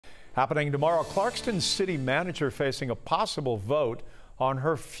Happening tomorrow, Clarkston city manager facing a possible vote on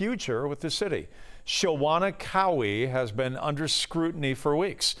her future with the city. Shawana Cowie has been under scrutiny for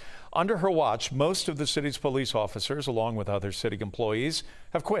weeks. Under her watch, most of the city's police officers, along with other city employees,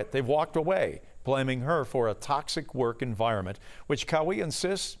 have quit. They've walked away, blaming her for a toxic work environment, which Cowie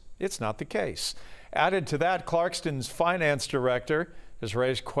insists it's not the case. Added to that, Clarkston's finance director has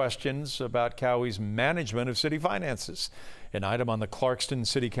raised questions about Cowie's management of city finances. An item on the Clarkston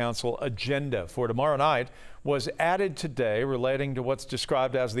City Council agenda for tomorrow night was added today relating to what's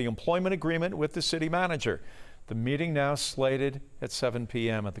described as the employment agreement with the city manager. The meeting now slated at 7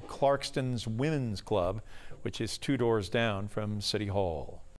 p.m. at the Clarkston's Women's Club, which is 2 doors down from City Hall.